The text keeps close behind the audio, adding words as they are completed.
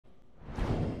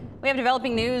We have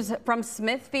developing news from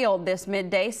Smithfield this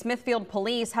midday. Smithfield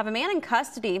police have a man in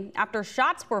custody after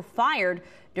shots were fired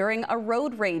during a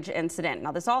road rage incident.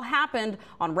 Now, this all happened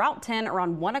on Route 10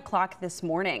 around 1 o'clock this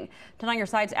morning. 10 on Your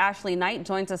Side's Ashley Knight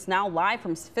joins us now live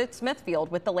from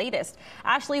Smithfield with the latest.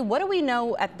 Ashley, what do we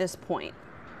know at this point?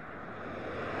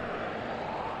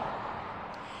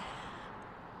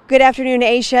 Good afternoon,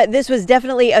 Aisha. This was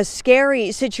definitely a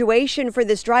scary situation for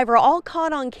this driver, all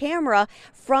caught on camera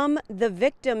from the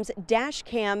victim's dash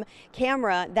cam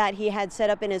camera that he had set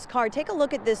up in his car. Take a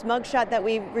look at this mugshot that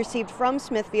we received from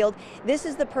Smithfield. This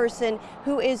is the person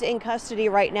who is in custody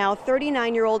right now,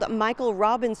 39-year-old Michael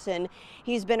Robinson.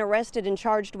 He's been arrested and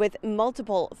charged with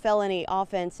multiple felony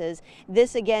offenses.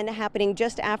 This again happening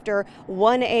just after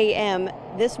 1 a.m.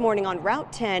 this morning on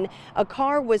Route 10. A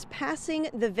car was passing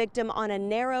the victim on a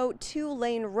narrow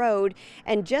two-lane road,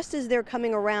 and just as they're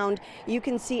coming around, you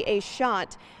can see a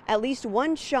shot, at least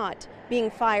one shot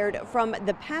being fired from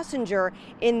the passenger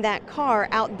in that car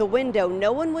out the window.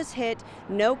 No one was hit,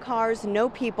 no cars, no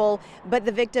people, but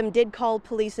the victim did call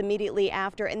police immediately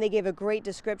after, and they gave a great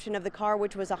description of the car,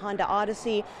 which was a Honda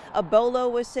Odyssey. A bolo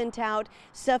was sent out.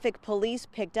 Suffolk police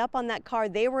picked up on that car.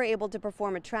 They were able to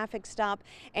perform a traffic stop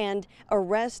and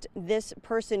arrest this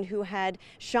person who had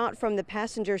shot from the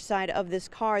passenger side of this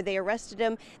car. They arrested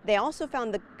him. They also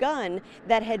found the gun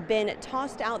that had been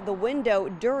tossed out the window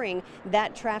during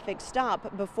that traffic stop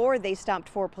before they stopped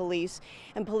for police.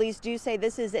 And police do say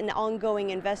this is an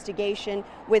ongoing investigation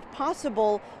with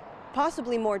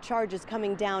possibly more charges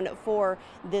coming down for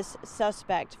this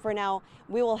suspect. For now,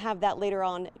 we will have that later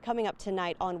on coming up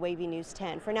tonight on Wavy News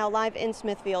 10. For now, live in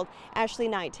Smithfield, Ashley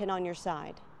Knight, 10 on Your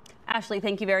Side. Ashley,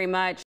 thank you very much.